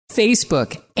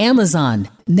Facebook, Amazon,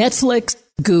 Netflix,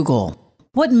 Google.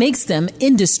 What makes them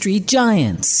industry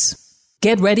giants?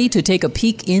 Get ready to take a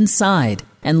peek inside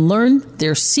and learn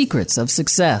their secrets of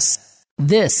success.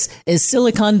 This is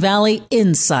Silicon Valley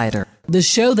Insider, the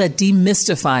show that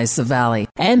demystifies the Valley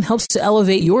and helps to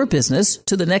elevate your business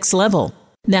to the next level.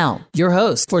 Now, your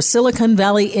host for Silicon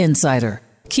Valley Insider,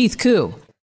 Keith Koo.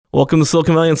 Welcome to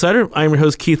Silicon Valley Insider. I'm your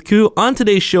host, Keith Koo. On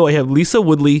today's show, I have Lisa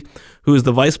Woodley, who is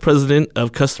the Vice President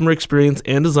of Customer Experience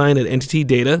and Design at NTT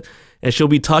Data, and she'll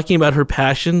be talking about her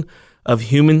passion of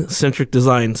human-centric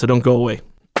design, so don't go away.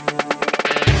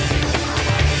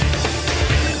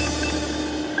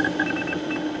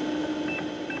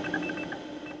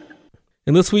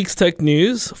 In this week's tech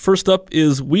news, first up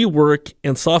is WeWork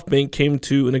and SoftBank came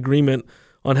to an agreement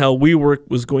on how WeWork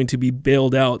was going to be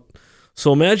bailed out.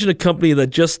 So imagine a company that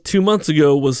just 2 months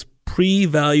ago was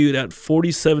pre-valued at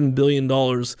 $47 billion,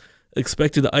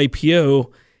 expected to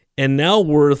IPO, and now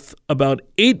worth about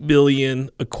 $8 billion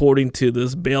according to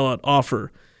this bailout offer.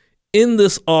 In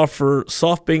this offer,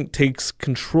 SoftBank takes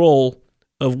control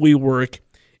of WeWork,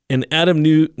 and Adam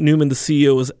Newman, the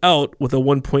CEO, is out with a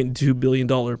 $1.2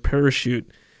 billion parachute.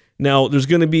 Now, there's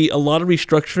going to be a lot of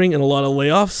restructuring and a lot of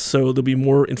layoffs, so there'll be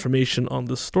more information on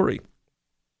this story.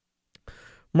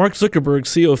 Mark Zuckerberg,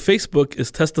 CEO of Facebook, is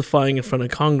testifying in front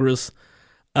of Congress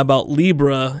about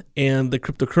Libra and the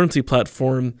cryptocurrency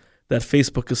platform that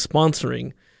Facebook is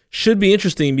sponsoring. Should be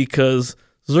interesting because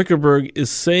Zuckerberg is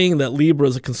saying that Libra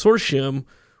is a consortium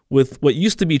with what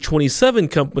used to be 27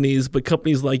 companies, but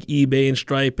companies like eBay and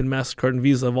Stripe and MasterCard and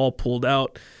Visa have all pulled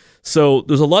out. So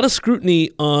there's a lot of scrutiny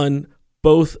on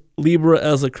both Libra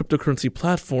as a cryptocurrency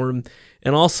platform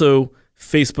and also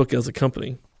Facebook as a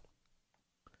company.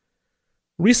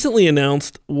 Recently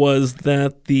announced was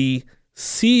that the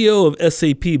CEO of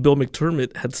SAP, Bill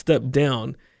McDermott, had stepped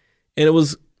down, and it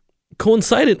was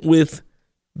coincident with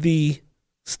the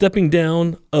stepping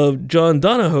down of John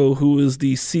Donahoe, who is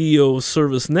the CEO of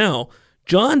ServiceNow.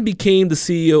 John became the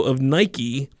CEO of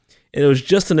Nike, and it was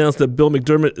just announced that Bill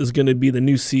McDermott is going to be the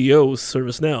new CEO of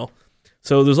ServiceNow.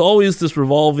 So there's always this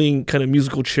revolving kind of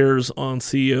musical chairs on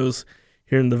CEOs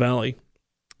here in the Valley.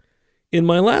 In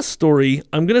my last story,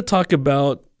 I'm going to talk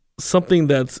about something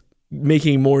that's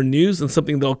making more news and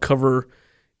something that I'll cover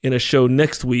in a show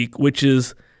next week, which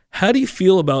is how do you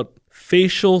feel about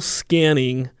facial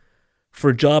scanning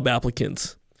for job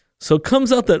applicants? So it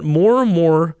comes out that more and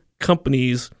more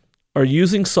companies are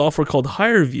using software called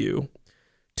HireVue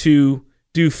to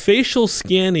do facial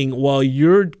scanning while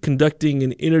you're conducting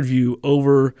an interview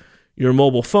over your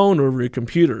mobile phone or over your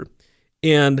computer.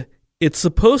 And it's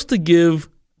supposed to give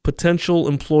potential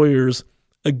employers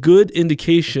a good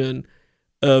indication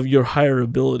of your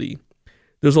hireability.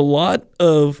 There's a lot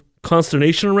of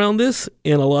consternation around this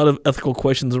and a lot of ethical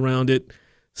questions around it,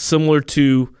 similar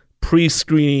to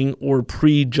pre-screening or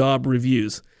pre-job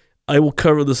reviews. I will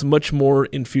cover this much more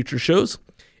in future shows,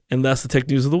 and that's the tech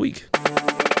news of the week.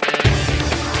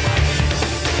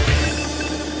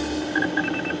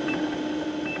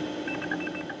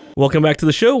 Welcome back to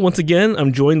the show. Once again,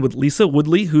 I'm joined with Lisa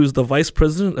Woodley, who's the Vice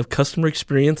President of Customer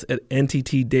Experience at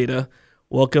NTT Data.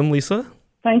 Welcome, Lisa.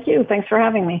 Thank you. Thanks for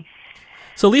having me.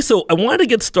 So, Lisa, I wanted to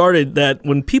get started that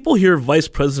when people hear Vice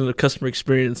President of Customer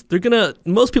Experience,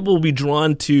 most people will be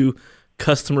drawn to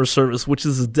customer service, which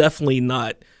is definitely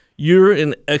not. You're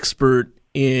an expert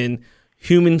in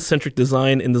human-centric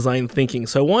design and design thinking.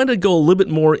 So I wanted to go a little bit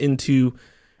more into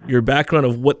your background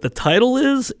of what the title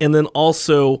is and then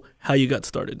also how you got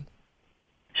started.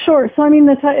 Sure. So, I mean,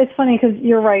 it's funny because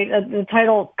you're right. The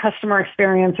title customer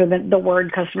experience or the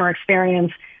word customer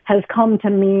experience has come to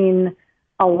mean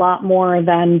a lot more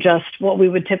than just what we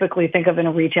would typically think of in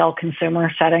a retail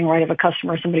consumer setting, right, of a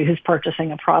customer, somebody who's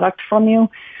purchasing a product from you.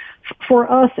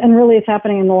 For us, and really it's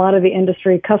happening in a lot of the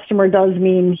industry, customer does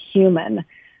mean human.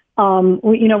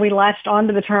 We latched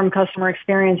onto the term customer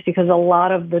experience because a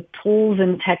lot of the tools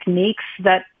and techniques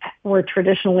that were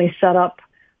traditionally set up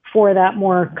for that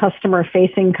more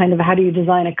customer-facing kind of how do you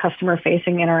design a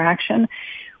customer-facing interaction,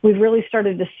 we've really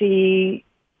started to see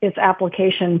its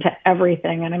application to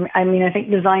everything. And I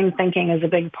think design thinking is a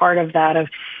big part of that, of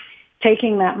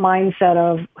taking that mindset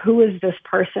of who is this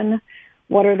person,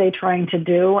 what are they trying to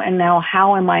do, and now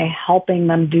how am I helping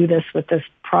them do this with this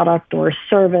product or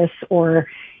service or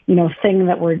thing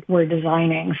that we're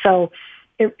designing. So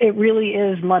it really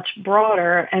is much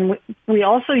broader. And we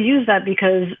also use that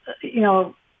because,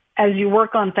 as you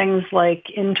work on things like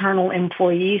internal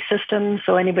employee systems,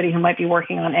 so anybody who might be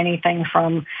working on anything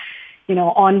from,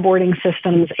 onboarding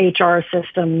systems, HR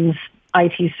systems,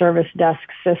 IT service desk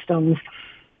systems,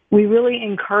 we really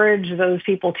encourage those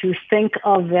people to think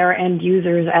of their end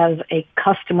users as a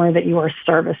customer that you are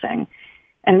servicing.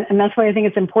 And that's why I think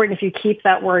it's important if you keep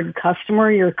that word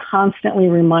customer, you're constantly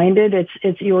reminded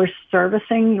it's you're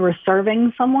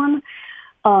serving someone.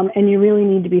 And you really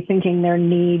need to be thinking their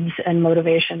needs and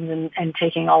motivations and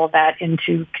taking all of that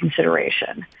into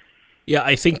consideration. Yeah,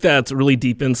 I think that's really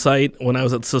deep insight. When I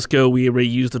was at Cisco, we already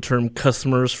used the term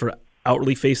customers for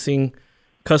outwardly facing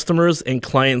customers and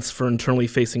clients for internally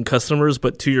facing customers.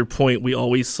 But to your point, we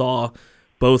always saw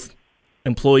both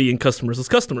employee and customers as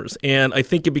customers. And I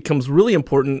think it becomes really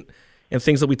important and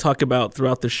things that we talk about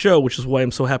throughout the show, which is why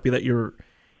I'm so happy that you're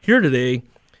here today,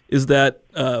 is that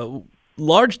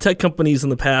large tech companies in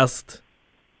the past,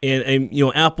 and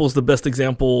Apple's the best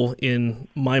example in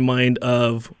my mind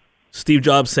of Steve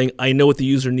Jobs saying, I know what the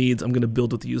user needs, I'm going to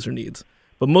build what the user needs.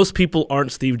 But most people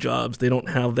aren't Steve Jobs. They don't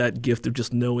have that gift of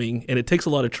just knowing, and it takes a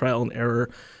lot of trial and error.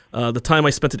 The time I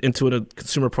spent it into a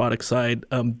consumer product side,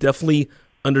 definitely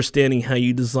understanding how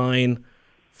you design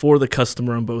for the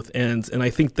customer on both ends. And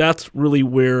I think that's really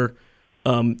where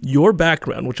your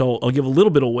background, which I'll give a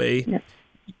little bit away, yeah.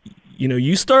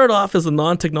 You started off as a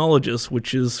non-technologist,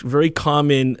 which is very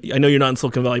common. I know you're not in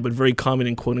Silicon Valley, but very common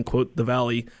in quote unquote the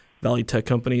Valley tech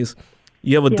companies.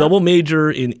 You have a double major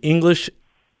in English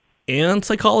and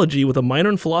psychology with a minor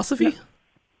in philosophy?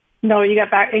 No, you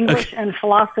got back English and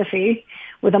philosophy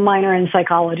with a minor in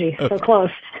psychology. Okay. So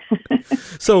close.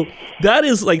 So that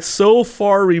is like so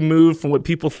far removed from what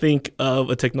people think of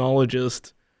a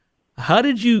technologist. How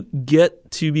did you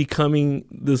get to becoming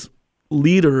this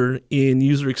leader in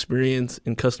user experience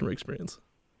and customer experience?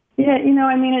 Yeah,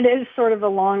 it is sort of a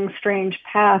long, strange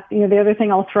path. The other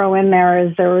thing I'll throw in there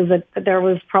is there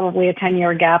was probably a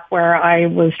 10-year gap where I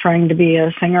was trying to be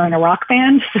a singer in a rock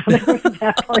band. So there was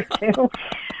that part too.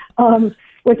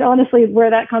 Which honestly, where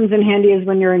that comes in handy is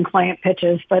when you're in client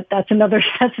pitches, but that's another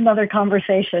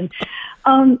conversation.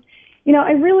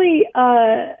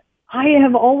 I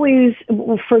have always,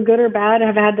 for good or bad,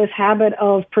 have had this habit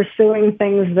of pursuing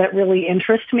things that really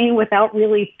interest me without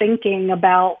really thinking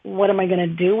about what am I going to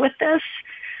do with this.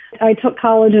 I took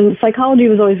college, and psychology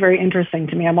was always very interesting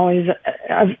to me. I'm always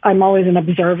an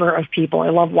observer of people. I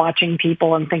love watching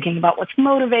people and thinking about what's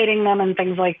motivating them and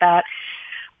things like that.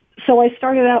 So I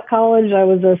started out college, I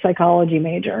was a psychology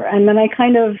major, and then I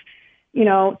kind of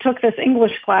took this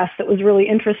English class that was really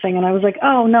interesting. And I was like,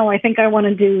 oh, no, I think I want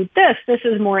to do this. This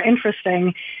is more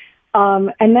interesting.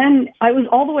 And then I was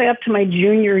all the way up to my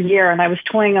junior year, and I was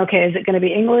toying, okay, is it going to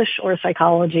be English or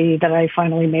psychology that I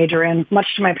finally major in,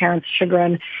 much to my parents'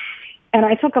 chagrin. And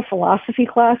I took a philosophy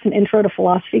class, an intro to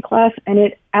philosophy class, and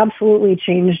it absolutely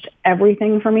changed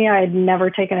everything for me. I had never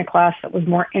taken a class that was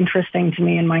more interesting to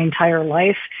me in my entire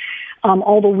life.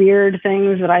 All the weird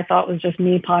things that I thought was just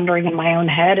me pondering in my own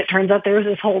head, it turns out there's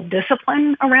this whole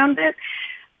discipline around it.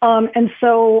 And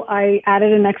so I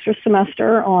added an extra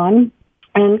semester on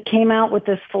and came out with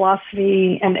this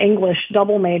philosophy and English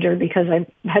double major because I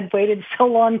had waited so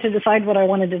long to decide what I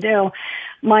wanted to do.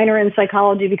 Minor in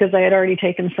psychology because I had already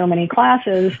taken so many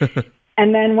classes,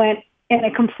 and then went in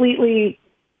a completely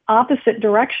opposite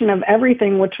direction of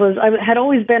everything, which was I had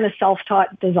always been a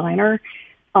self-taught designer.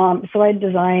 So I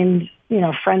designed,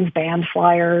 friends' band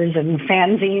flyers and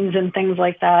fanzines and things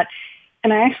like that.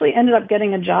 And I actually ended up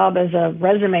getting a job as a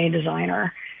resume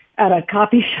designer at a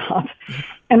copy shop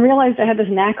and realized I had this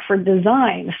knack for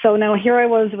design. So now here I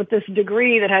was with this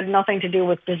degree that had nothing to do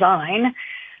with design,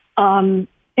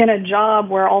 in a job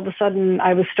where all of a sudden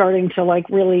I was starting to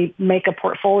really make a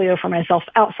portfolio for myself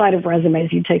outside of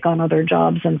resumes. You take on other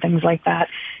jobs and things like that.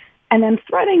 And then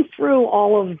threading through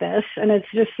all of this, and it's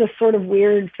just this sort of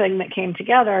weird thing that came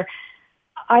together,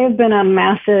 I have been a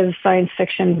massive science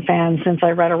fiction fan since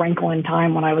I read A Wrinkle in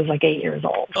Time when I was 8 years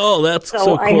old. Oh, that's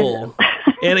so cool.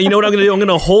 And you know what I'm going to do? I'm going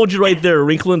to hold you right there, A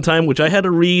Wrinkle in Time, which I had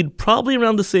to read probably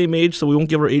around the same age, so we won't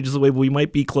give our ages away, but we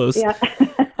might be close. Yeah.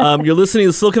 You're listening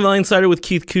to Silicon Valley Insider with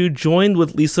Keith Koo, joined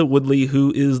with Lisa Woodley,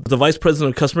 who is the Vice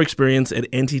President of Customer Experience at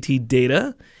NTT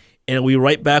Data. And we'll be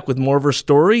right back with more of her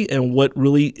story and what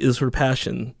really is her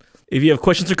passion. If you have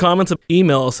questions or comments,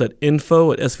 email us at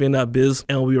info@svn.biz,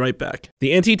 and we'll be right back.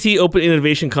 The NTT Open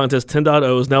Innovation Contest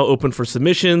 10.0 is now open for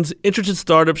submissions. Interested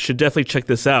startups should definitely check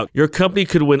this out. Your company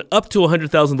could win up to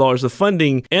 $100,000 of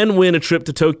funding and win a trip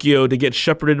to Tokyo to get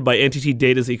shepherded by NTT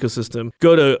Data's ecosystem.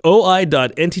 Go to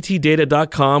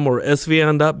oi.nttdata.com or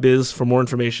svn.biz for more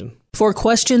information. For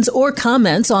questions or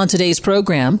comments on today's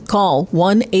program, call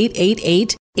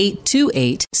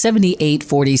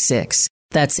 1-888-828-7846.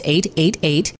 That's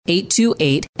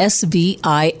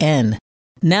 888-828-SVIN.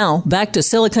 Now, back to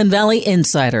Silicon Valley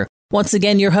Insider Once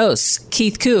again, your host,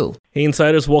 Keith Koo. Hey,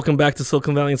 Insiders. Welcome back to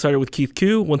Silicon Valley Insider with Keith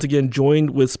Koo. Once again,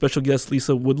 joined with special guest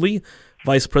Lisa Woodley,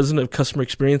 Vice President of Customer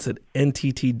Experience at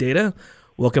NTT Data.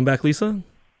 Welcome back, Lisa.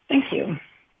 Thank you.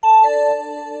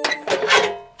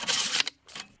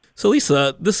 So,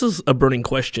 Lisa, this is a burning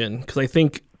question because I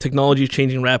think technology is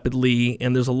changing rapidly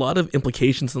and there's a lot of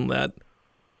implications in that.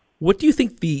 What do you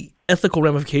think the ethical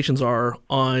ramifications are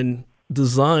on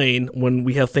design when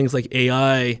we have things like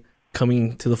AI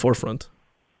coming to the forefront?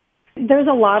 There's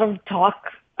a lot of talk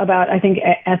about, I think,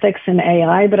 ethics in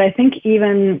AI, but I think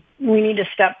even we need to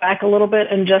step back a little bit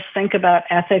and just think about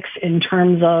ethics in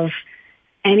terms of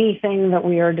anything that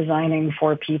we are designing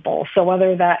for people. So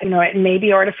whether that, it may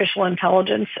be artificial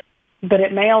intelligence, but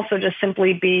it may also just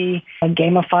simply be a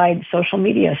gamified social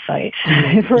media site.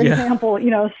 For example,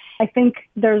 I think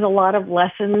there's a lot of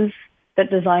lessons that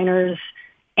designers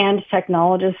and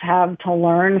technologists have to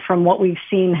learn from what we've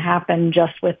seen happen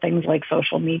just with things like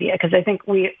social media. Because I think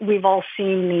we've all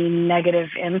seen the negative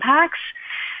impacts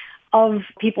of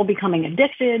people becoming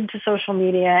addicted to social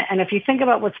media. And if you think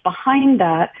about what's behind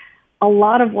that, a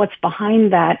lot of what's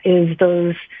behind that is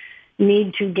those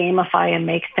need to gamify and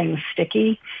make things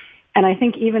sticky. And I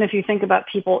think even if you think about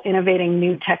people innovating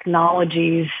new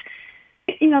technologies,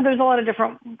 there's a lot of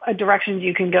different directions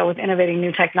you can go with innovating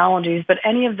new technologies, but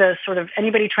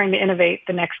anybody trying to innovate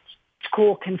the next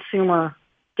cool consumer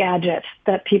gadget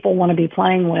that people want to be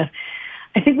playing with,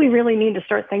 I think we really need to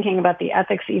start thinking about the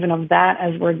ethics even of that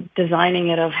as we're designing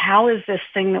it, of how is this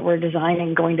thing that we're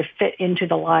designing going to fit into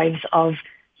the lives of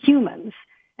humans,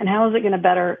 and how is it going to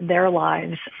better their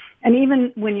lives? And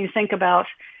even when you think about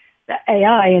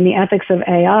AI and the ethics of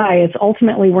AI, it's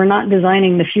ultimately we're not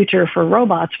designing the future for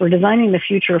robots, we're designing the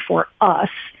future for us.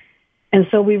 And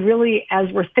so we really,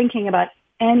 as we're thinking about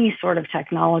any sort of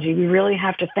technology, we really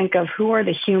have to think of who are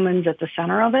the humans at the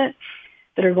center of it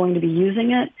that are going to be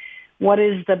using it, what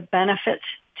is the benefit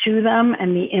to them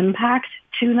and the impact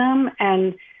to them,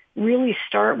 and really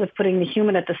start with putting the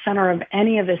human at the center of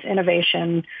any of this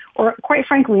innovation, or quite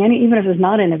frankly, even if it's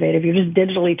not innovative, you're just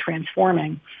digitally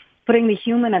transforming. Putting the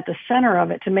human at the center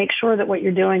of it to make sure that what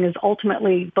you're doing is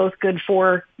ultimately both good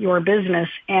for your business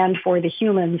and for the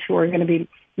humans who are going to be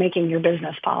making your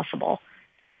business possible.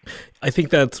 I think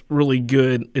that's really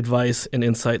good advice and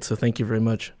insight, so thank you very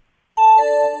much.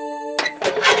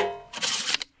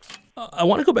 I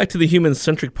want to go back to the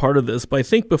human-centric part of this, but I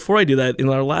think before I do that, in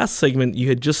our last segment, you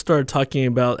had just started talking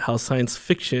about how science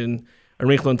fiction, A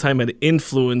Wrinkle in Time, had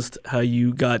influenced how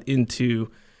you got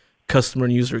into customer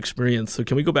and user experience. So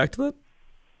can we go back to that?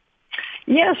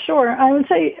 Yeah, sure. I would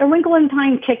say A Wrinkle in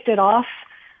Time kicked it off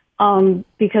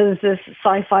because this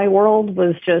sci-fi world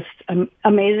was just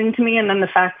amazing to me. And then the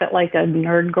fact that like a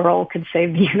nerd girl could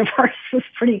save the universe was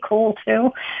pretty cool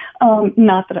too.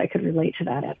 Not that I could relate to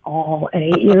that at all at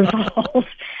 8 years old.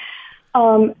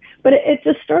 But it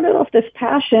just started off this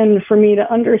passion for me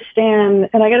to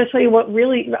understand. And I got to tell you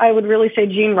I would really say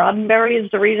Gene Roddenberry is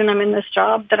the reason I'm in this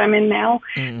job that I'm in now,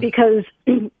 because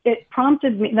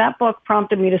that book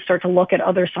prompted me to start to look at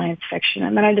other science fiction.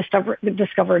 And then I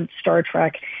discovered Star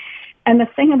Trek. And the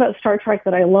thing about Star Trek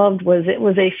that I loved was it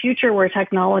was a future where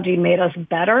technology made us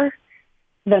better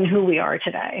than who we are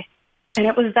today. And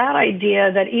it was that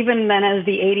idea that even then as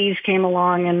the 80s came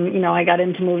along and, I got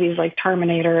into movies like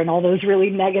Terminator and all those really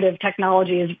negative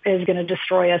technology is going to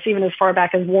destroy us, even as far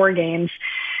back as war games,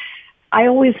 I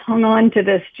always hung on to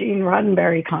this Gene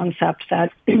Roddenberry concept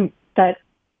that that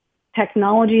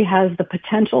technology has the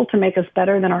potential to make us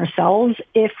better than ourselves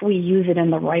if we use it in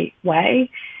the right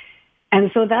way.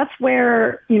 And so that's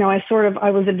where,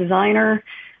 I was a designer.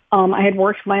 I had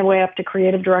worked my way up to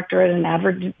creative director at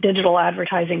an digital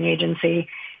advertising agency.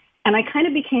 And I kind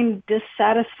of became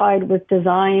dissatisfied with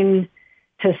design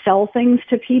to sell things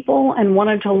to people and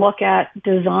wanted to look at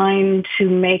design to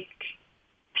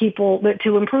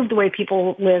improve the way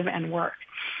people live and work.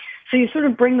 So you sort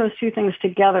of bring those two things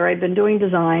together. I'd been doing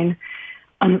design.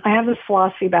 I have this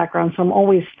philosophy background, so I'm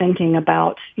always thinking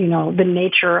about, the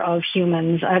nature of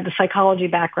humans. I have the psychology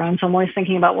background, so I'm always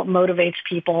thinking about what motivates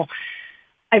people.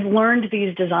 I've learned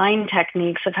these design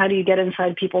techniques of how do you get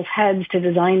inside people's heads to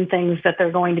design things that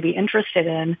they're going to be interested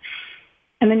in.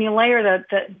 And then you layer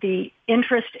the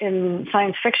interest in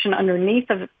science fiction underneath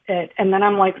of it. And then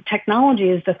I'm like, technology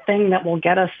is the thing that will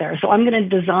get us there. So I'm going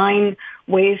to design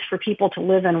ways for people to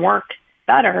live and work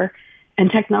better.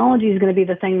 And technology is going to be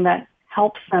the thing that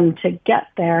helps them to get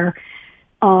there.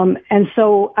 And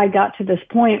so I got to this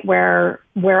point where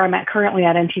I'm at currently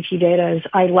at NTT Data is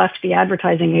I left the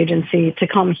advertising agency to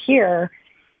come here.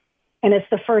 And it's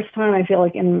the first time I feel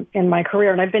like in my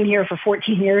career, and I've been here for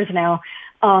 14 years now,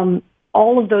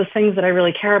 all of those things that I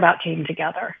really care about came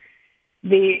together.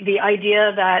 The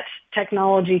idea that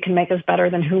technology can make us better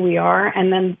than who we are,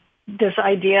 and then this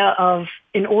idea of,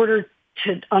 in order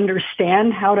to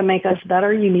understand how to make us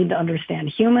better, you need to understand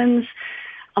humans,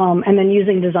 and then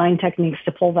using design techniques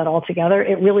to pull that all together.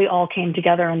 It really all came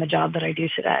together in the job that I do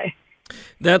today.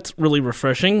 That's really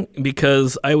refreshing,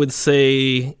 because I would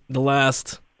say the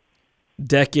last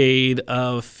decade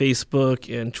of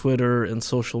Facebook and Twitter and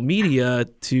social media,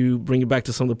 to bring it back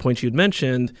to some of the points you'd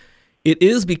mentioned, it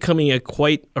is becoming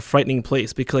quite a frightening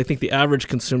place, because I think the average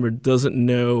consumer doesn't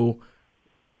know,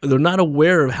 they're not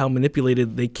aware of how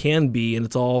manipulated they can be, and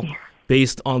it's all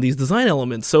based on these design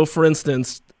elements. So, for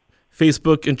instance,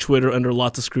 Facebook and Twitter, under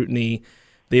lots of scrutiny,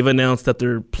 they've announced that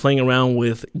they're playing around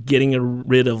with getting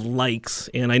rid of likes.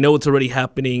 And I know it's already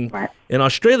happening in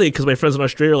Australia, because my friends in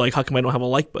Australia are like, how come I don't have a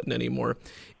like button anymore?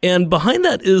 And behind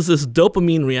that is this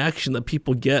dopamine reaction that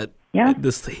people get,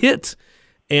 this hit.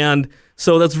 And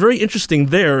so that's very interesting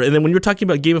there. And then when you're talking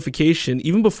about gamification,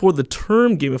 even before the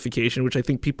term gamification, which I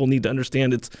think people need to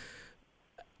understand, it's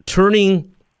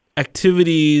turning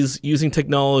activities using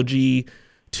technology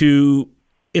to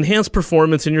enhance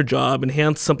performance in your job,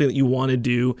 enhance something that you want to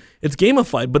do. It's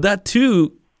gamified, but that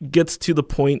too gets to the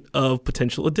point of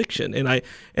potential addiction. And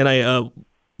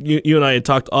you and I had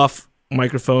talked off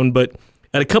microphone, but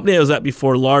at a company I was at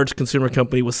before, large consumer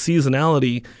company with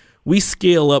seasonality, we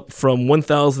scale up from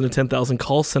 1,000 to 10,000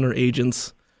 call center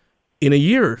agents in a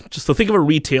year. Just to think of a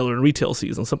retailer in retail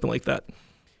season, something like that.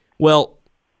 Well,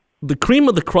 the cream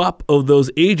of the crop of those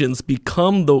agents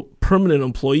become the permanent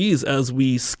employees as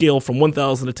we scale from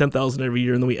 1,000 to 10,000 every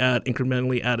year, and then we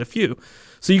incrementally add a few.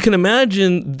 So you can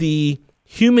imagine the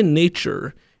human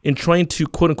nature in trying to,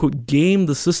 quote unquote, game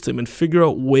the system and figure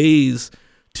out ways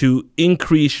to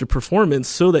increase your performance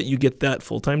so that you get that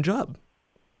full-time job.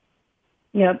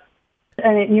 Yep.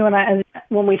 And you and I,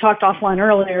 when we talked offline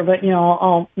earlier, but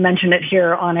I'll mention it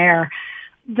here on air.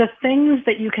 The things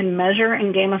that you can measure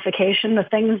in gamification, the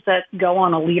things that go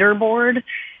on a leaderboard,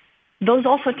 those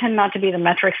also tend not to be the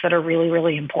metrics that are really,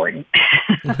 really important.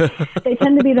 They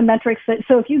tend to be the metrics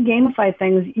so if you gamify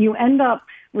things, you end up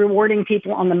rewarding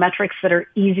people on the metrics that are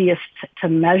easiest to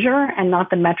measure and not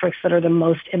the metrics that are the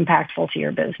most impactful to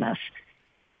your business.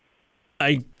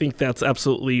 I think that's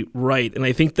absolutely right. And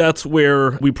I think that's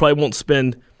where we probably won't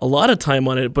spend a lot of time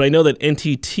on it, but I know that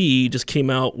NTT just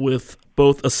came out with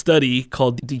both a study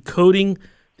called Decoding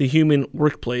the Human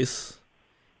Workplace.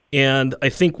 And I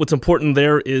think what's important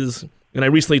there is, and I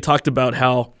recently talked about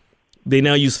how they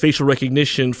now use facial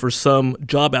recognition for some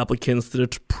job applicants to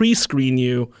pre-screen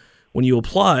you when you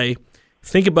apply.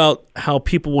 Think about how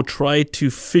people will try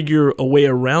to figure a way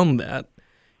around that.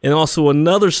 And also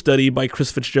another study by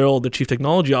Chris Fitzgerald, the Chief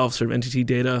Technology Officer of NTT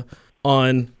Data,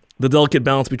 on the delicate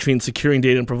balance between securing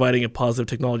data and providing a positive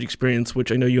technology experience,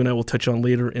 which I know you and I will touch on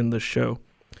later in the show.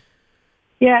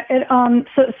 Yeah,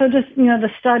 so just, the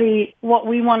study, what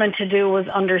we wanted to do was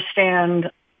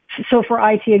understand, so for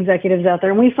IT executives out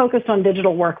there, and we focused on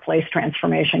digital workplace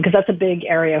transformation because that's a big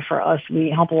area for us.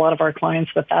 We help a lot of our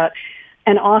clients with that.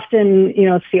 And often,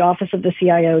 it's the office of the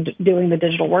CIO doing the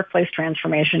digital workplace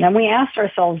transformation. And we asked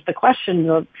ourselves the question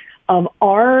of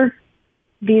are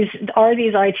these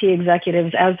IT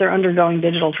executives, as they're undergoing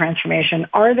digital transformation,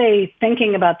 are they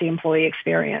thinking about the employee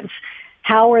experience?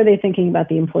 How are they thinking about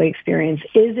the employee experience?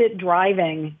 Is it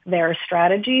driving their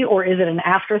strategy, or is it an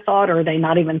afterthought, or are they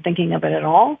not even thinking of it at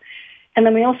all? And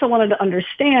then we also wanted to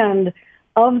understand,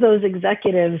 of those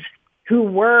executives who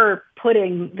were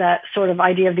putting that sort of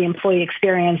idea of the employee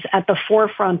experience at the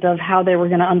forefront of how they were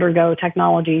going to undergo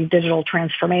technology, digital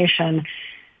transformation,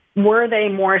 were they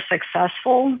more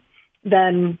successful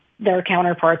than their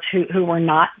counterparts who were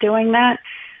not doing that?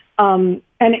 And,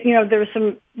 there's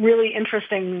some really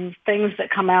interesting things that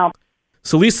come out.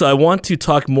 So, Lisa, I want to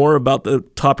talk more about the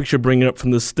topics you're bringing up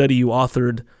from this study you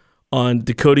authored on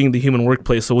decoding the human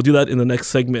workplace. So we'll do that in the next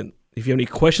segment. If you have any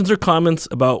questions or comments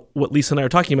about what Lisa and I are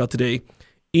talking about today,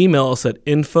 email us at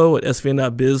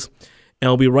info@svn.biz, and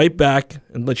I'll be right back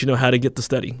and let you know how to get the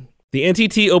study. The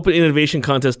NTT Open Innovation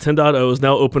Contest 10.0 is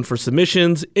now open for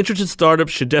submissions. Interested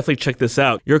startups should definitely check this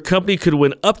out. Your company could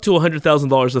win up to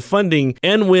 $100,000 of funding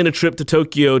and win a trip to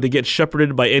Tokyo to get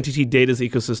shepherded by NTT Data's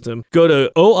ecosystem. Go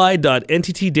to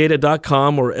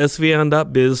oi.nttdata.com or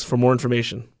svn.biz for more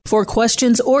information. For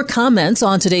questions or comments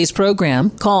on today's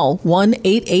program, call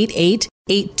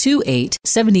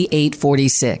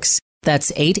 1-888-828-7846.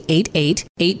 That's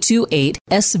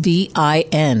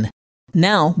 888-828-SVIN.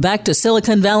 Now, back to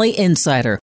Silicon Valley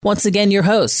Insider. Once again, your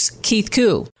host, Keith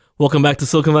Koo. Welcome back to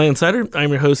Silicon Valley Insider.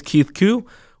 I'm your host, Keith Koo.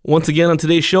 Once again, on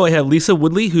today's show, I have Lisa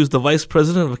Woodley, who's the Vice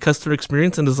President of Customer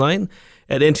Experience and Design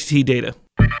at NTT Data.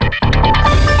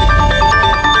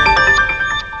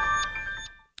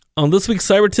 On this week's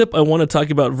Cyber Tip, I want to talk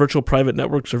about virtual private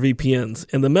networks or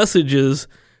VPNs. And the message is,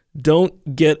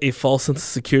 don't get a false sense of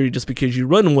security just because you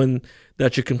run one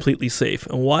that you're completely safe.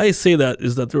 And why I say that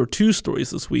is that there are two stories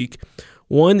this week.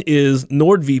 One is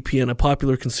NordVPN, a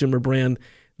popular consumer brand.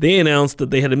 They announced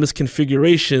that they had a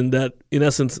misconfiguration that, in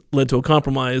essence, led to a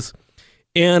compromise.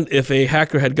 And if a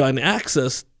hacker had gotten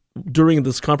access during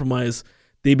this compromise,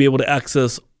 they'd be able to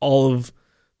access all of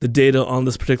the data on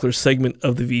this particular segment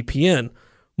of the VPN.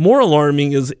 More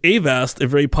alarming is Avast, a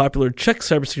very popular Czech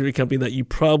cybersecurity company that you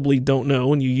probably don't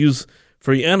know and you use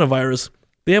for your antivirus.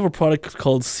 They have a product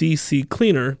called CC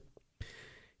Cleaner,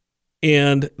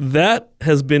 and that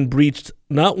has been breached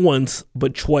not once,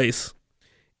 but twice.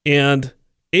 And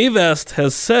Avast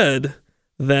has said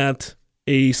that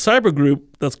a cyber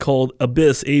group that's called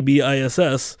Abyss,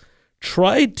 ABISS,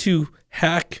 tried to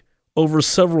hack over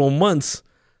several months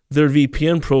their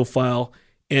VPN profile,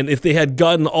 and if they had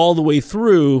gotten all the way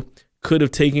through, could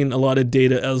have taken a lot of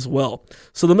data as well.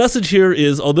 So the message here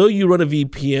is, although you run a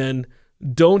VPN,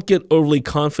 don't get overly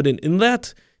confident in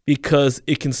that because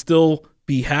it can still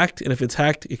be hacked, and if it's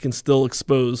hacked, it can still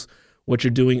expose what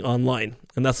you're doing online.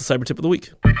 And that's the Cyber Tip of the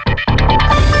Week.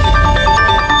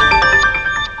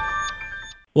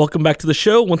 Welcome back to the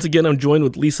show. Once again, I'm joined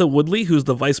with Lisa Woodley, who's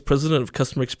the Vice President of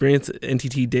Customer Experience at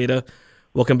NTT Data.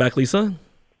 Welcome back, Lisa.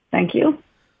 Thank you.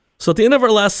 So at the end of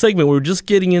our last segment, we were just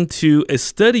getting into a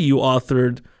study you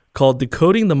authored called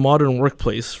Decoding the Modern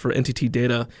Workplace for NTT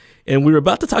Data. And we were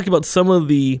about to talk about some of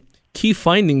the key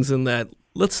findings in that.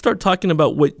 Let's start talking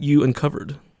about what you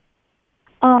uncovered.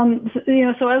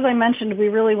 So as I mentioned, we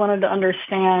really wanted to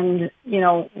understand,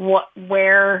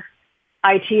 where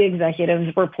IT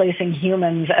executives were placing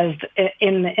humans as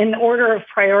in the order of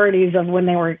priorities of when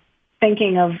they were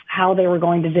thinking of how they were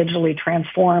going to digitally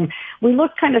transform. We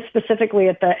looked kind of specifically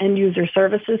at the end user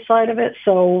services side of it.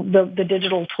 So the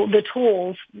the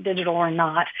tools, digital or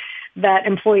not, that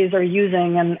employees are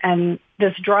using, and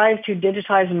this drive to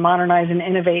digitize and modernize and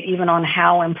innovate even on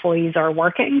how employees are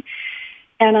working.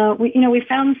 And we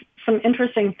found some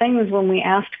interesting things when we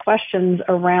asked questions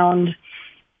around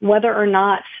whether or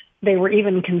not they were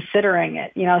even considering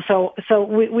it. So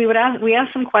we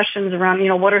asked some questions around,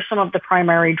 what are some of the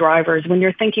primary drivers when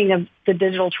you're thinking of the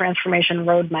digital transformation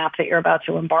roadmap that you're about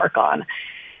to embark on?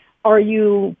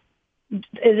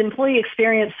 Is employee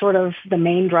experience sort of the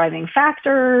main driving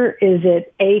factor? Is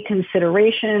it a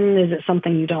consideration? Is it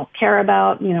something you don't care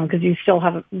about? Because you still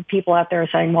have people out there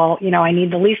saying, well, I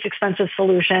need the least expensive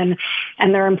solution,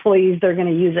 and their employees, they're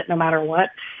going to use it no matter what.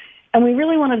 And we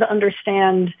really wanted to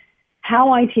understand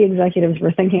how IT executives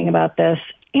were thinking about this,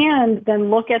 and then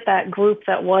look at that group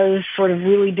that was sort of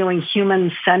really doing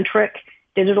human-centric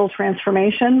digital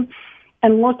transformation,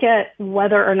 and look at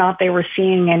whether or not they were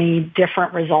seeing any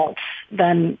different results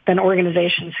than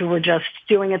organizations who were just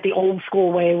doing it the old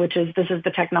school way, which is, this is the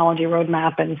technology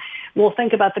roadmap, and we'll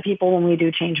think about the people when we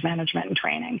do change management and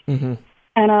training. Mm-hmm.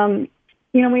 And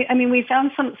we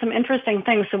found some interesting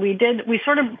things. So we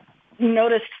sort of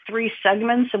noticed three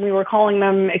segments, and we were calling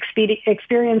them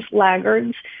experience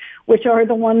laggards, which are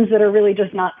the ones that are really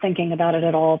just not thinking about it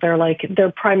at all.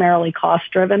 They're primarily cost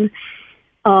driven.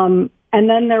 And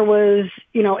then there was,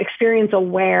 experience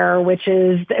aware, which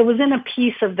is, it was in a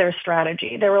piece of their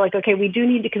strategy. They were like, okay, we do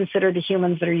need to consider the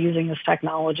humans that are using this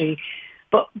technology,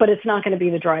 but it's not going to be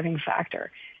the driving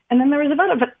factor. And then there was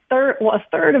about a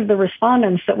third of the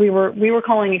respondents that we were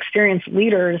calling experience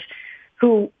leaders,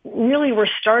 who really were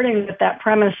starting with that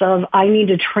premise of, I need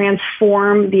to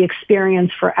transform the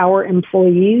experience for our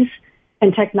employees,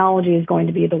 and technology is going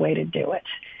to be the way to do it.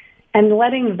 And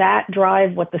letting that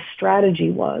drive what the strategy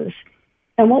was.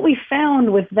 And what we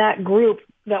found with that group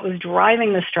that was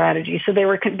driving the strategy, so they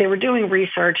were doing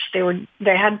research,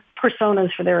 they had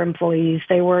personas for their employees,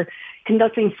 they were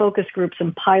conducting focus groups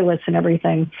and pilots and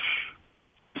everything.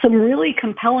 Some really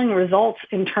compelling results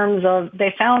in terms of,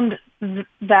 they found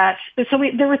that,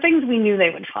 there were things we knew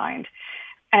they would find,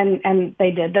 and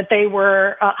they did, that they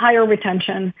were higher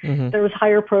retention, mm-hmm. There was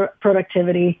higher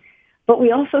productivity. But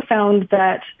we also found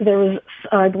that there was,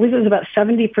 I believe it was about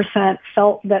 70%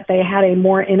 felt that they had a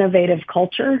more innovative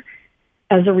culture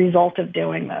as a result of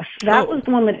doing this. That was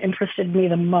the one that interested me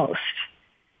the most.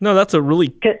 No, that's a really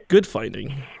good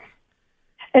finding.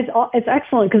 It's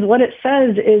excellent, because what it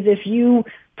says is, if you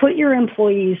put your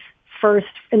employees first,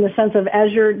 in the sense of,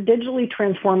 as you're digitally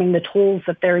transforming the tools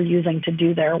that they're using to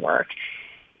do their work,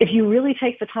 if you really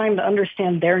take the time to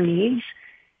understand their needs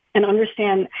and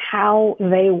understand how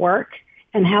they work,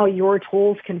 and how your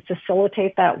tools can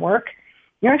facilitate that work,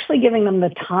 you're actually giving them the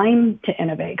time to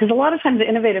innovate. Because a lot of times the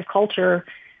innovative culture,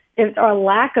 or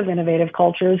lack of innovative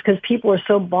culture, is because people are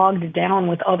so bogged down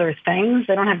with other things,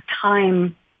 they don't have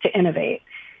time to innovate.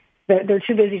 They're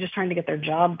too busy just trying to get their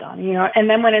job done, you know. And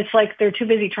then when it's like they're too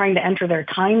busy trying to enter their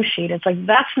timesheet, it's like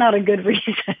that's not a good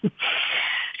reason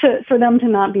for them to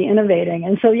not be innovating.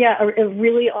 And so, yeah, a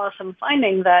really awesome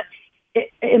finding that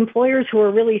employers who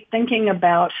are really thinking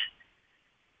about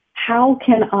how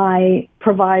can I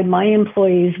provide my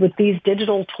employees with these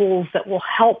digital tools that will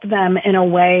help them in a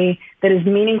way that is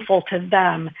meaningful to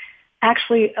them,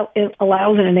 actually it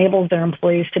allows and enables their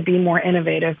employees to be more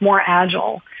innovative, more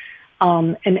agile,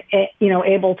 and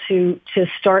able to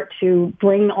start to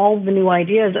bring all the new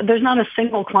ideas. There's not a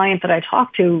single client that I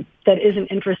talk to that isn't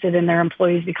interested in their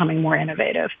employees becoming more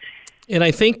innovative. And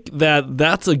I think that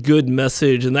that's a good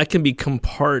message, and that can become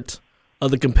part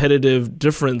of the competitive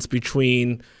difference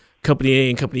between Company A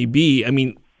and Company B. I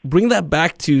mean, bring that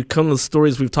back to some of the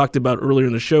stories we've talked about earlier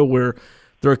in the show where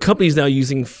there are companies now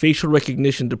using facial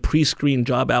recognition to pre-screen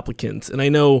job applicants. And I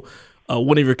know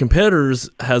one of your competitors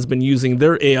has been using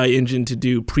their AI engine to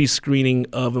do pre-screening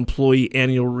of employee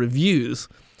annual reviews.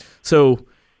 So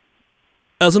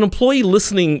as an employee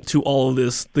listening to all of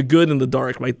this, the good and the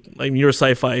dark, right? I mean, you're a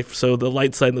sci-fi, so the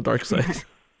light side and the dark side.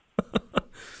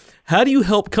 How do you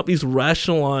help companies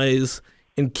rationalize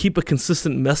and keep a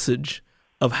consistent message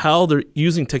of how they're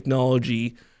using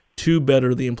technology to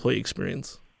better the employee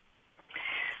experience?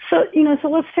 So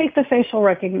let's take the facial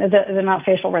recognition, not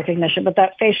facial recognition, but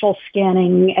that facial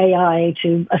scanning AI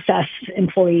to assess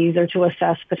employees or to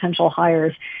assess potential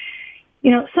hires.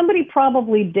 Somebody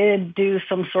probably did do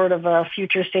some sort of a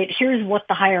future state. Here's what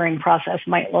the hiring process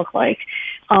might look like,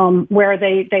 where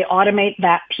they automate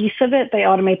that piece of it. They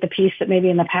automate the piece that maybe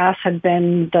in the past had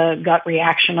been the gut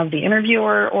reaction of the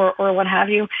interviewer or what have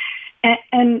you.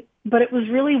 But it was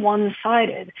really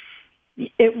one-sided.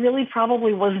 It really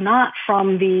probably was not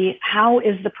from the how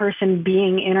is the person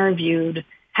being interviewed,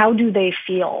 how do they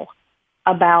feel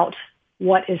about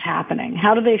what is happening?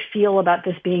 How do they feel about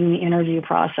this being the interview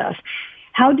process?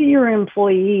 How do your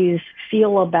employees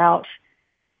feel about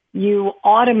you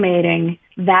automating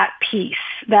that piece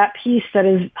that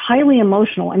is highly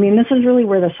emotional? I mean, this is really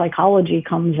where the psychology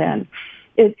comes in.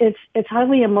 It's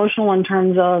highly emotional in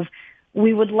terms of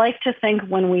we would like to think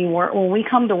when we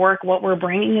come to work, what we're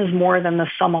bringing is more than the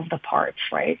sum of the parts,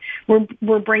 right?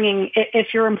 We're bringing,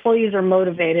 if your employees are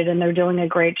motivated and they're doing a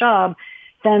great job,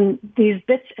 then these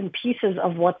bits and pieces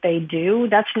of what they do,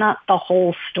 that's not the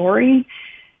whole story.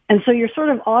 And so you're sort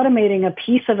of automating a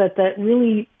piece of it that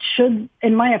really should,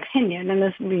 in my opinion, and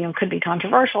this could be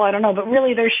controversial, I don't know, but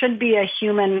really there should be a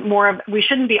human, we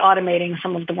shouldn't be automating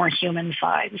some of the more human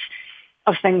sides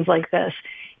of things like this.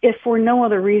 If for no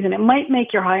other reason, it might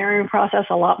make your hiring process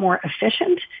a lot more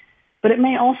efficient, but it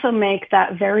may also make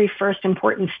that very first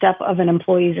important step of an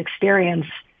employee's experience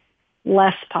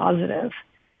less positive.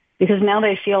 Because now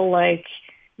they feel like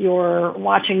you're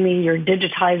watching me, you're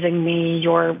digitizing me,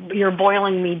 you're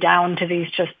boiling me down to these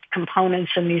just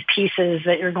components and these pieces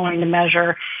that you're going to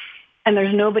measure, and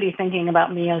there's nobody thinking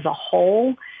about me as a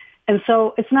whole. And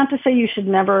so it's not to say you should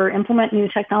never implement new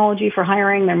technology for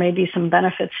hiring. There may be some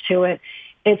benefits to it.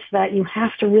 It's that you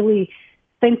have to really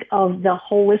think of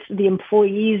the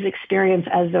employee's experience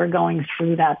as they're going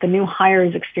through that, the new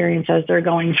hire's experience as they're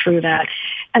going through that.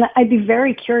 And I'd be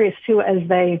very curious too, as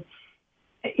they,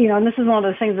 and this is one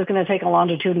of those things that's going to take a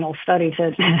longitudinal study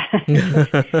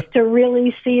to to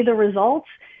really see the results,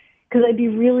 because I'd be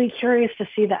really curious to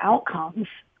see the outcomes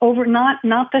over not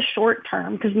the short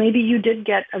term, because maybe you did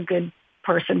get a good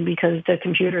person because the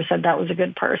computer said that was a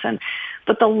good person,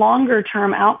 but the longer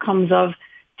term outcomes of,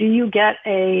 do you get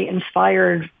a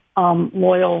inspired,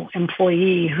 loyal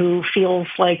employee who feels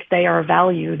like they are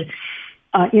valued?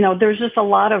 There's just a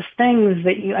lot of things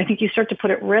that I think you start to put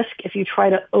at risk if you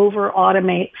try to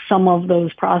over-automate some of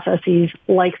those processes,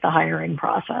 like the hiring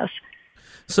process.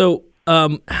 So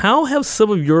how have some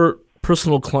of your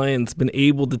personal clients been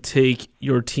able to take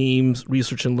your team's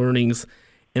research and learnings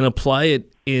and apply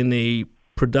it in a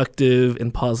productive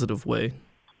and positive way?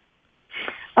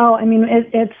 Oh, I mean,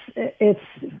 it's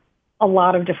a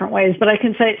lot of different ways, but I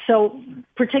can say, so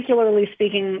particularly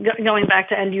speaking, going back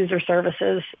to end user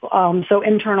services, so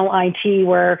internal IT,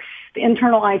 where the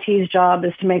internal IT's job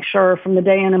is to make sure from the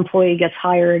day an employee gets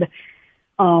hired,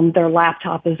 their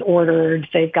laptop is ordered,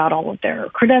 they've got all of their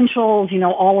credentials,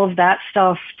 all of that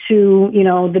stuff, to,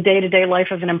 the day-to-day life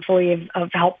of an employee, of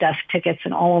help desk tickets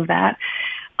and all of that.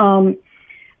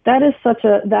 That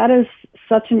is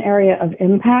such an area of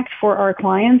impact for our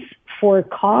clients for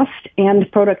cost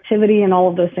and productivity and all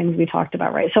of those things we talked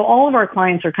about, right? So all of our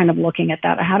clients are kind of looking at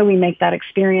that. How do we make that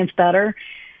experience better?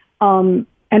 And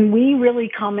we really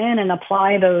come in and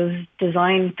apply those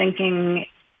design thinking,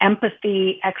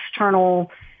 empathy, external,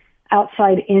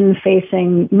 outside in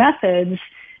facing methods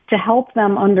to help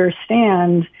them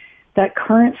understand that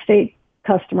current state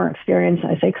customer experience.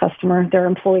 I say customer, their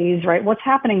employees, right? What's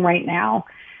happening right now?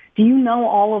 Do you know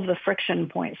all of the friction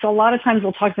points? So a lot of times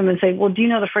we'll talk to them and say, well, do you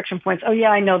know the friction points? Oh, yeah,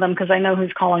 I know them because I know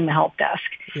who's calling the help desk.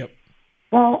 Yep.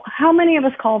 Well, how many of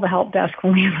us call the help desk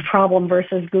when we have a problem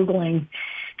versus Googling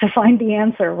to find the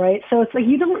answer, right? So it's like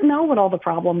you don't know what all the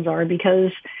problems are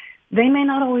because they may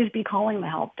not always be calling the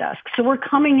help desk. So we're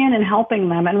coming in and helping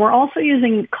them. And we're also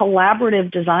using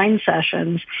collaborative design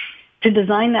sessions to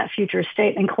design that future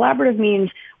state. And collaborative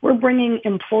means we're bringing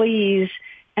employees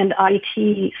and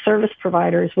IT service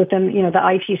providers within, the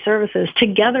IT services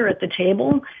together at the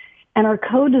table and are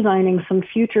co-designing some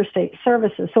future state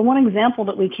services. So one example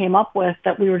that we came up with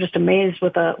that we were just amazed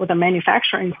with a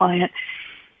manufacturing client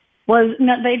was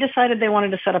they decided they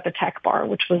wanted to set up a tech bar,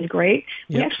 which was great.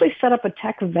 Yep. We actually set up a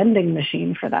tech vending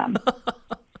machine for them.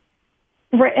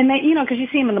 Right, and they, because you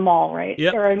see them in the mall, right?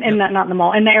 Yep. Or not in the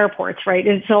mall, in the airports, right?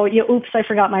 And so, oops, I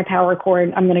forgot my power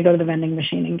cord. I'm going to go to the vending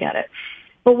machine and get it.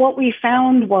 But what we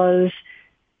found was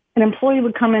an employee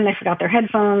would come in, they forgot their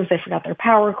headphones, they forgot their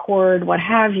power cord, what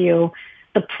have you.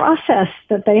 The process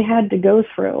that they had to go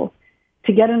through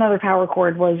to get another power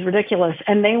cord was ridiculous.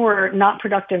 And they were not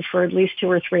productive for at least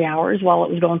 2 or 3 hours while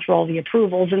it was going through all the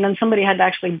approvals. And then somebody had to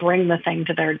actually bring the thing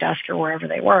to their desk or wherever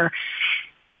they were.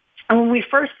 And when we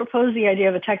first proposed the idea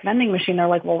of a tech vending machine, they're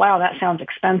like, well, wow, that sounds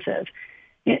expensive.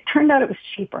 It turned out it was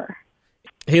cheaper.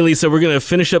 Hey, Lisa, we're going to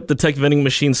finish up the tech vending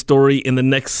machine story in the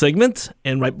next segment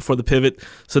and right before the pivot.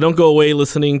 So don't go away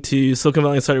listening to Silicon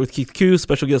Valley Insider with Keith Koo,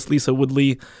 special guest Lisa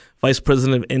Woodley, Vice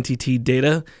President of NTT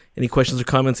Data. Any questions or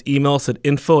comments, email us at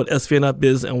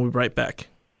info@svn.biz, and we'll be right back.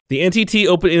 The NTT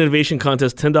Open Innovation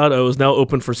Contest 10.0 is now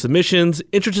open for submissions.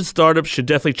 Interested startups should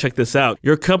definitely check this out.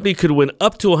 Your company could win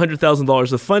up to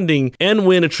 $100,000 of funding and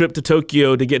win a trip to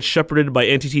Tokyo to get shepherded by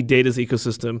NTT Data's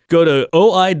ecosystem. Go to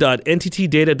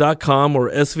oi.nttdata.com or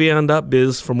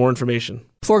svn.biz for more information.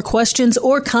 For questions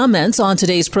or comments on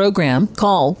today's program,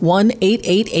 call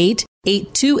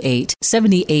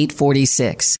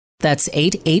 1-888-828-7846. That's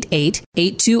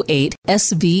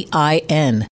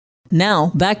 888-828-SVIN.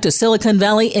 Now, back to Silicon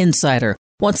Valley Insider.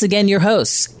 Once again, your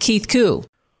host, Keith Koo.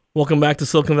 Welcome back to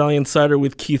Silicon Valley Insider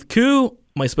with Keith Koo.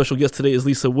 My special guest today is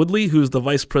Lisa Woodley, who's the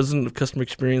Vice President of Customer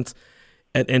Experience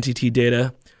at NTT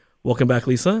Data. Welcome back,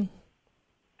 Lisa.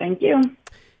 Thank you.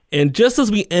 And just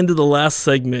as we ended the last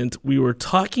segment, we were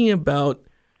talking about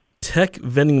tech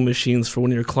vending machines for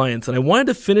one of your clients. And I wanted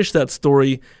to finish that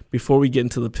story before we get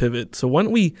into the pivot. So why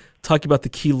don't we talk about the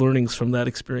key learnings from that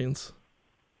experience?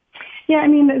 Yeah, I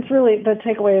mean, it's really, the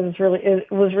takeaway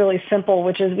was really simple,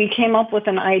 which is we came up with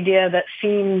an idea that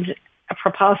seemed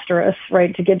preposterous,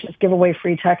 right? To just give away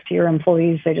free tech to your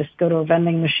employees. They just go to a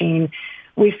vending machine.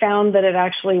 We found that it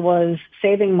actually was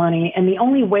saving money. And the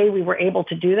only way we were able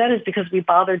to do that is because we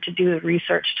bothered to do the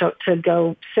research to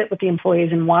go sit with the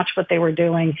employees and watch what they were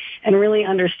doing and really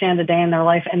understand a day in their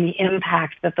life and the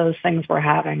impact that those things were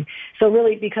having. So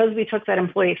really, because we took that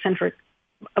employee-centric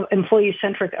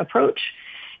approach,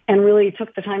 and really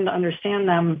took the time to understand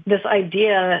them, this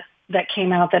idea that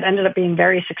came out that ended up being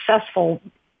very successful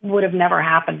would have never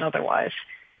happened otherwise.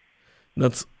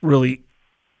 That's really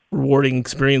rewarding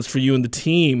experience for you and the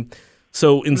team.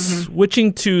 So in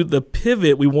switching to the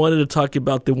pivot, we wanted to talk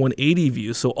about the 180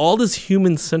 view. So all this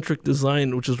human-centric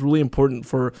design, which is really important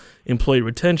for employee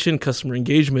retention, customer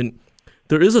engagement,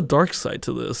 there is a dark side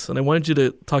to this. And I wanted you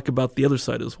to talk about the other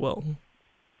side as well.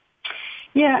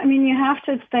 Yeah, I mean, you have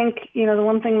to think, the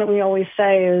one thing that we always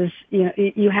say is,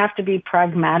 you have to be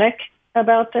pragmatic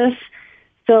about this.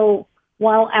 So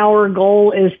while our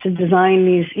goal is to design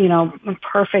these,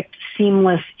 perfect,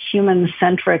 seamless,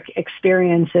 human-centric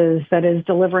experiences that is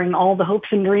delivering all the hopes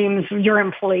and dreams of your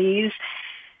employees,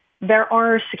 there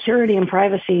are security and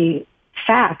privacy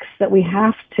facts that we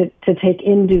have to take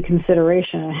into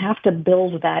consideration and have to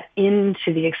build that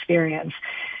into the experience.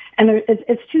 And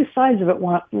it's two sides of it,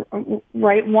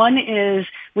 right? One is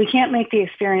we can't make the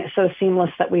experience so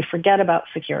seamless that we forget about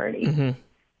security,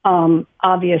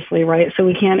 obviously, right? So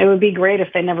it would be great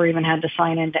if they never even had to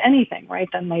sign into anything, right?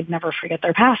 Then they'd never forget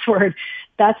their password.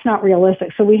 That's not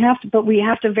realistic. So we have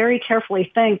to very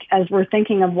carefully think as we're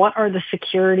thinking of what are the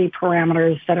security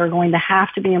parameters that are going to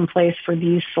have to be in place for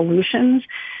these solutions.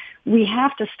 We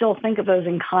have to still think of those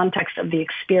in context of the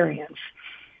experience.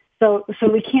 So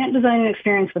we can't design an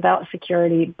experience without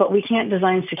security, but we can't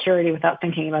design security without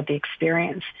thinking about the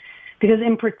experience. Because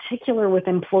in particular with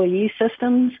employee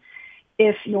systems,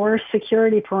 if your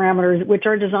security parameters, which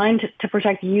are designed to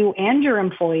protect you and your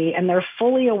employee, and they're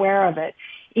fully aware of it,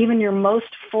 even your most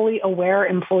fully aware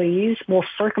employees will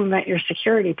circumvent your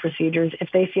security procedures if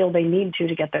they feel they need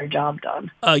to get their job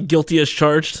done. Guilty as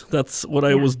charged. That's what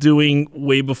I was doing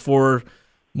way before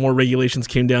more regulations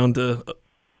came down to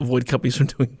avoid companies from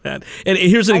doing that. And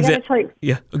here's an example.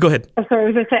 Yeah, go ahead. I'm sorry, I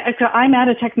was going to say, so I'm at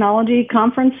a technology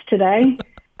conference today.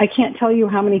 I can't tell you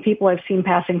how many people I've seen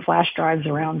passing flash drives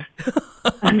around.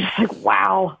 I'm just like,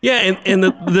 wow. Yeah, and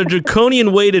the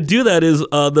draconian way to do that is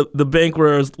the bank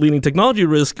where I was leading technology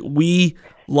risk, we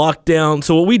locked down.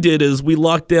 So what we did is we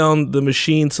locked down the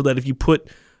machine so that if you put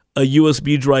a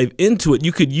USB drive into it,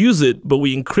 you could use it, but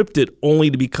we encrypt it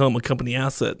only to become a company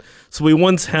asset. So we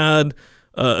once had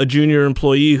a junior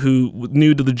employee who,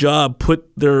 new to the job, put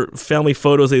their family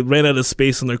photos, they ran out of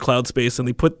space in their cloud space, and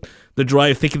they put the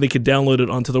drive thinking they could download it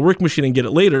onto the work machine and get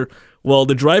it later. Well,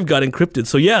 the drive got encrypted.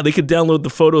 So yeah, they could download the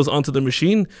photos onto the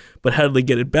machine, but how did they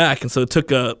get it back? And so it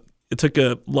took a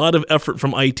lot of effort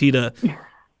from IT to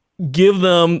give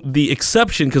them the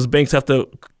exception, because banks have to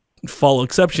follow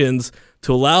exceptions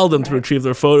to allow them to retrieve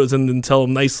their photos, and then tell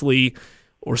them nicely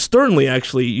or sternly,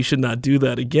 actually, you should not do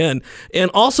that again. And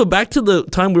also, back to the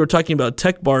time we were talking about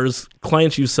tech bars,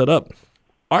 clients you set up.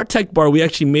 Our tech bar, we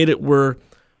actually made it where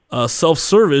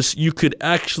self-service, you could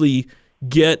actually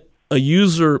get a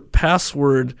user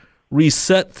password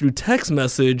reset through text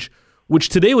message, which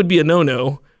today would be a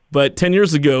no-no, but 10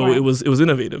 years ago, it was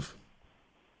innovative.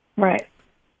 Right.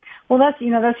 Well, that's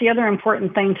the other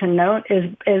important thing to note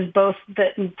is both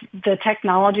that the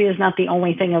technology is not the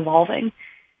only thing evolving.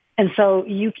 And so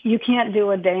you can't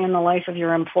do a day in the life of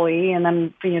your employee and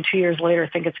then 2 years later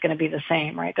think it's going to be the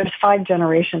same, right? There's 5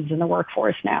 generations in the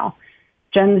workforce now.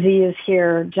 Gen Z is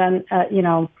here.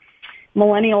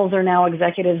 Millennials are now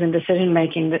executives in decision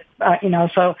making.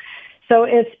 So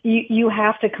it's you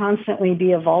have to constantly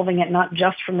be evolving it, not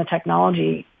just from the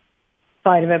technology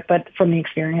side of it, but from the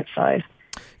experience side.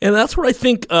 And that's where I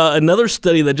think another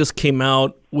study that just came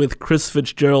out with Chris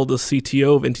Fitzgerald, the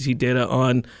CTO of NTT Data,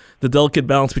 on the delicate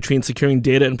balance between securing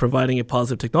data and providing a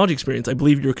positive technology experience. I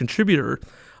believe you're a contributor.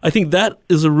 I think that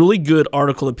is a really good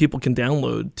article that people can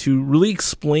download to really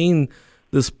explain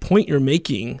this point you're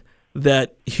making,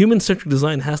 that human-centric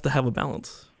design has to have a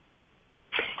balance.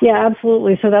 Yeah,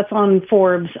 absolutely. So that's on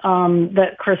Forbes,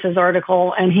 that Chris's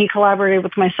article, and he collaborated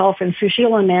with myself, and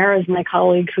Sushila Nair is my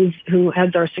colleague who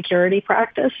heads our security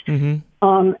practice. Mm-hmm.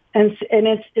 And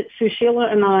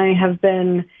Sushila and I have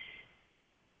been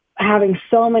having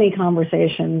so many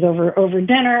conversations over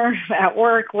dinner, at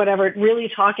work, whatever, really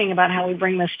talking about how we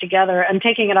bring this together and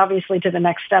taking it obviously to the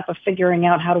next step of figuring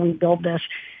out how do we build this,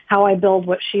 how I build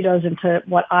what she does into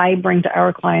what I bring to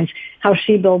our clients, how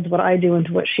she builds what I do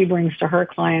into what she brings to her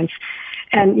clients.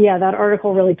 And yeah, that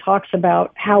article really talks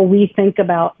about how we think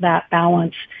about that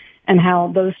balance and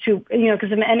how those two,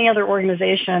 because in any other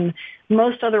organization,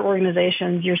 most other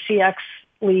organizations, your CX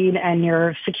lead and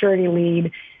your security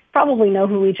lead probably know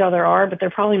who each other are, but they're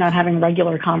probably not having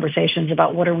regular conversations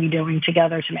about what are we doing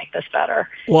together to make this better.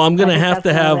 Well, I'm going to have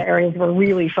to have the areas we're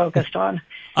really focused on.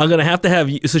 I'm going to have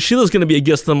you. So Sheila's going to be a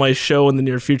guest on my show in the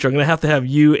near future. I'm going to have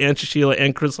you and Sheila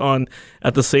and Chris on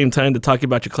at the same time to talk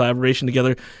about your collaboration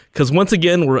together. Because once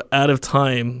again, we're out of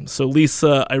time. So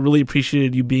Lisa, I really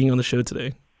appreciated you being on the show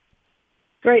today.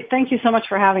 Great. Thank you so much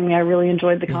for having me. I really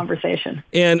enjoyed the conversation.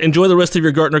 And enjoy the rest of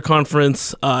your Gartner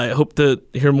conference. I hope to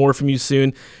hear more from you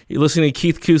soon. You're listening to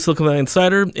Keith Koo, Silicon Valley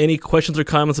Insider. Any questions or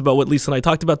comments about what Lisa and I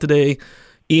talked about today,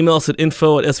 email us at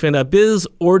info@svn.biz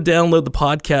or download the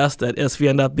podcast at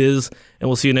svn.biz, and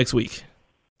we'll see you next week.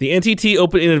 The NTT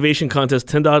Open Innovation Contest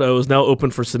 10.0 is now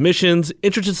open for submissions.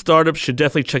 Interested startups should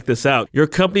definitely check this out. Your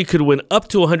company could win up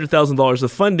to $100,000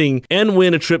 of funding and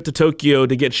win a trip to Tokyo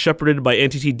to get shepherded by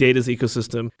NTT Data's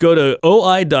ecosystem. Go to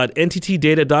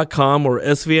oi.nttdata.com or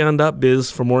svn.biz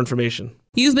for more information.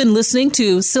 You've been listening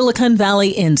to Silicon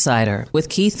Valley Insider with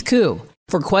Keith Koo.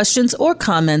 For questions or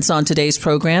comments on today's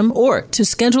program or to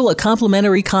schedule a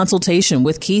complimentary consultation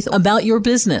with Keith about your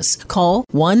business, call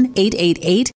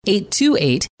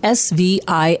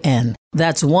 1-888-828-SVIN.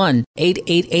 That's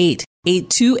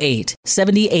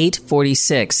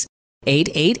 1-888-828-7846.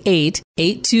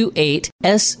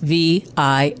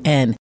 888-828-SVIN.